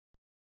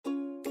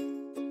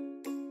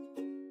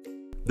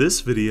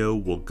This video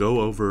will go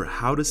over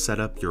how to set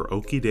up your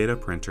Okidata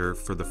printer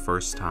for the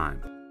first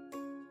time.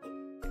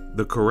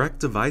 The correct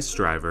device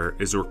driver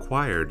is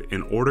required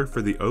in order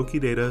for the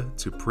Okidata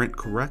to print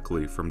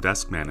correctly from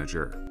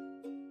DeskManager.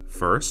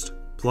 First,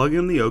 plug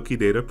in the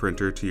Okidata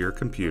printer to your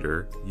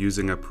computer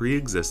using a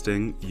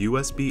pre-existing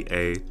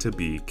USB-A to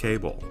B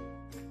cable.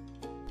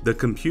 The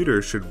computer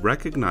should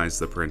recognize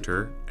the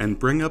printer and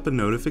bring up a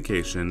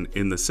notification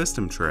in the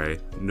system tray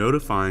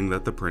notifying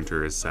that the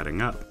printer is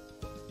setting up.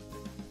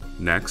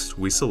 Next,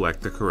 we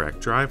select the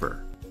correct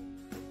driver.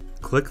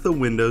 Click the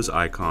Windows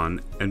icon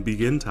and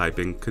begin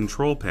typing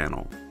Control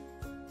Panel.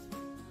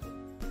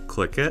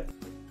 Click it,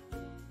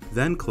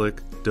 then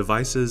click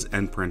Devices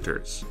and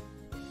Printers.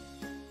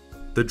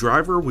 The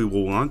driver we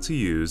will want to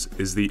use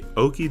is the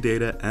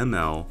Okidata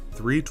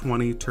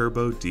ML320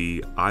 Turbo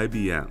D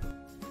IBM.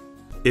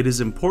 It is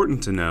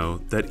important to know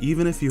that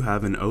even if you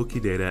have an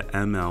Okidata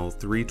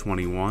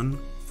ML321,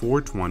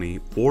 420,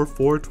 or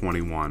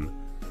 421,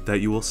 that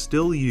you will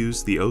still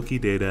use the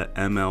Okidata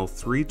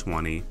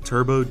ML320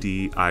 Turbo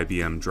D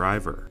IBM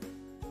driver.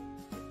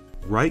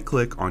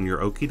 Right-click on your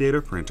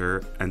Okidata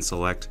printer and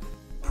select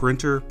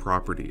Printer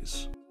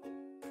Properties.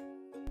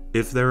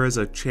 If there is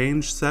a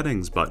Change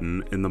Settings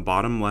button in the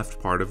bottom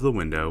left part of the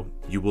window,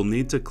 you will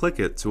need to click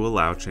it to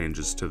allow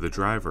changes to the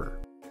driver.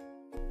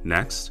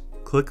 Next,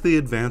 click the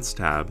Advanced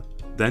tab,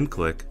 then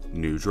click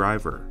New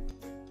Driver.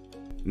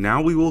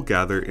 Now we will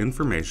gather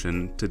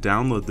information to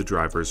download the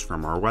drivers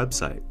from our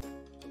website.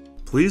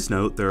 Please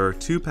note there are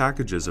two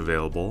packages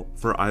available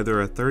for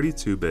either a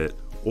 32-bit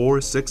or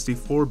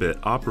 64-bit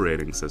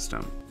operating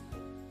system.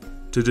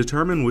 To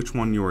determine which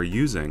one you are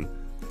using,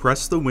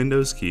 press the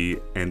Windows key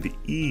and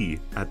E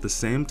at the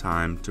same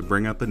time to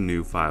bring up a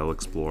new File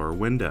Explorer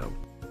window.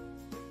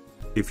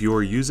 If you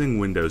are using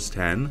Windows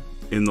 10,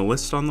 in the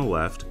list on the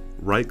left,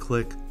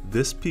 right-click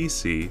This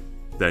PC,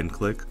 then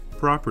click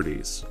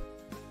Properties.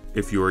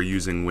 If you are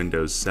using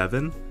Windows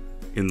 7,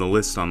 in the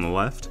list on the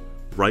left,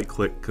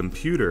 right-click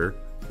Computer,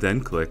 then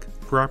click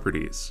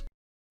Properties.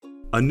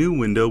 A new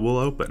window will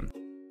open.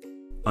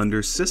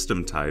 Under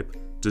System Type,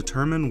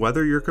 determine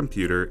whether your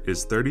computer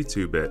is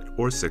 32-bit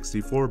or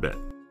 64-bit.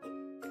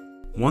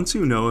 Once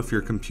you know if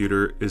your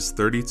computer is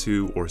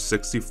 32 or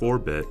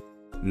 64-bit,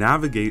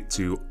 navigate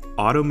to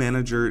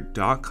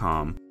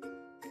AutoManager.com.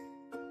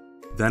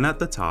 Then at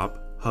the top,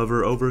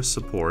 hover over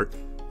Support,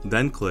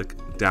 then click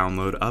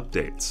Download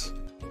Updates.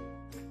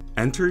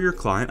 Enter your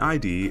client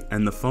ID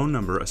and the phone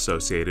number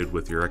associated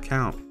with your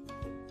account.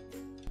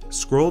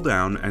 Scroll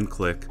down and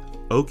click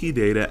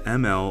Okidata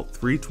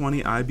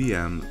ML320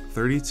 IBM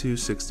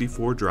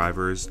 3264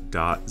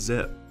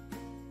 drivers.zip,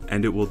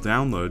 and it will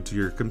download to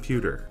your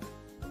computer.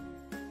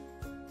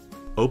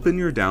 Open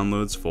your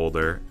Downloads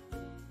folder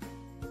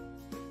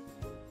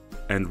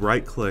and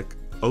right-click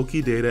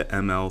Okidata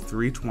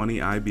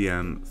ML320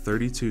 IBM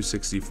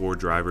 3264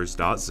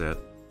 drivers.zip,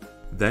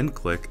 then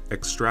click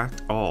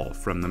Extract All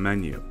from the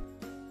menu.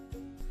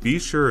 Be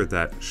sure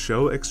that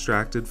Show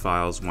Extracted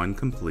Files when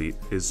complete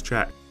is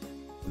checked.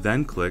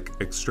 Then click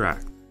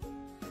Extract.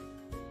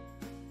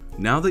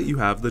 Now that you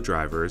have the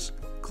drivers,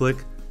 click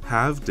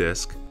Have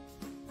Disk,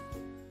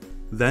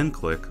 then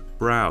click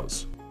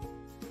Browse.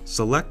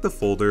 Select the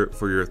folder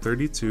for your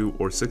 32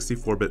 or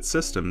 64-bit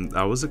system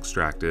that was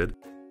extracted,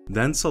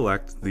 then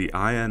select the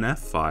INF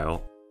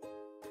file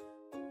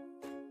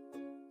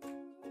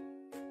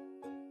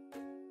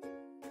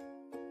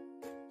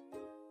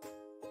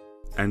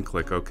and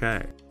click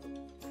OK.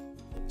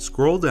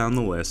 Scroll down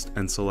the list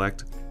and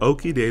select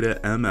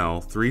Okidata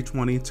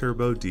ML320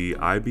 Turbo D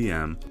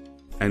IBM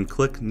and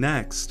click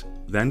Next,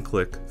 then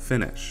click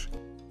Finish.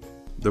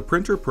 The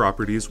printer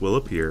properties will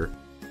appear,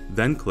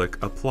 then click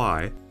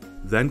Apply,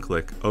 then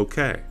click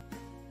OK.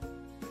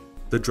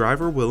 The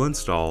driver will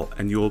install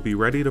and you will be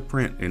ready to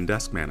print in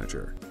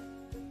DeskManager.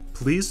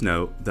 Please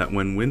note that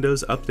when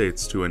Windows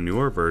updates to a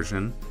newer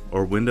version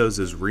or Windows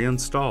is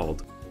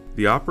reinstalled,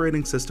 the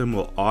operating system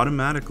will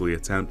automatically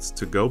attempt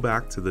to go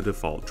back to the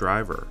default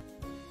driver.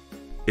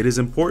 It is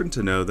important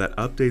to know that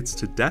updates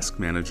to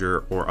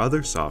DeskManager or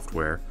other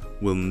software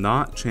will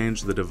not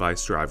change the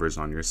device drivers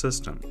on your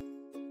system.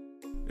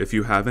 If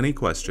you have any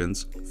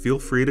questions, feel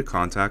free to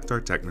contact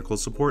our technical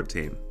support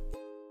team.